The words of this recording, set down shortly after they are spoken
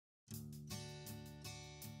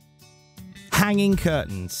Hanging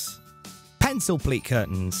curtains. Pencil pleat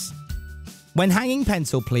curtains. When hanging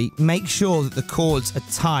pencil pleat, make sure that the cords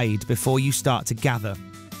are tied before you start to gather.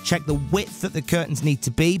 Check the width that the curtains need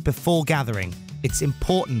to be before gathering. It's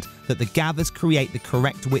important that the gathers create the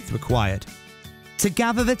correct width required. To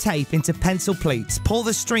gather the tape into pencil pleats, pull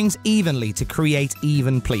the strings evenly to create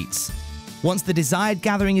even pleats. Once the desired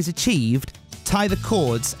gathering is achieved, tie the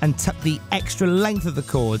cords and tuck the extra length of the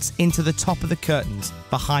cords into the top of the curtains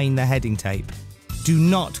behind the heading tape. Do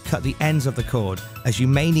not cut the ends of the cord, as you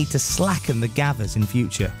may need to slacken the gathers in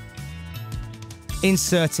future.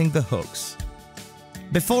 Inserting the hooks.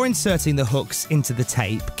 Before inserting the hooks into the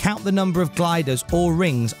tape, count the number of gliders or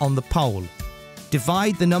rings on the pole.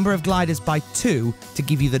 Divide the number of gliders by 2 to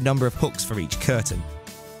give you the number of hooks for each curtain.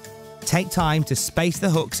 Take time to space the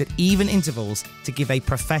hooks at even intervals to give a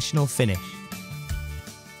professional finish.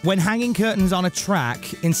 When hanging curtains on a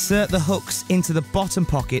track, insert the hooks into the bottom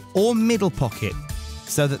pocket or middle pocket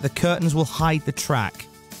so that the curtains will hide the track.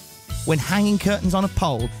 When hanging curtains on a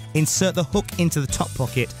pole, insert the hook into the top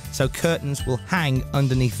pocket so curtains will hang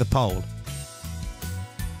underneath the pole.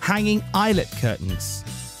 Hanging eyelet curtains.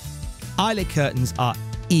 Eyelet curtains are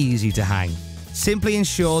easy to hang. Simply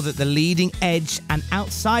ensure that the leading edge and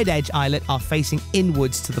outside edge eyelet are facing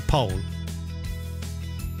inwards to the pole.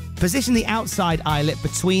 Position the outside eyelet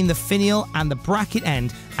between the finial and the bracket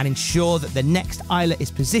end and ensure that the next eyelet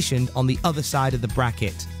is positioned on the other side of the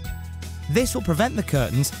bracket. This will prevent the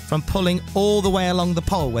curtains from pulling all the way along the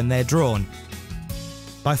pole when they're drawn.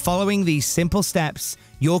 By following these simple steps,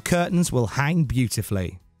 your curtains will hang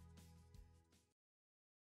beautifully.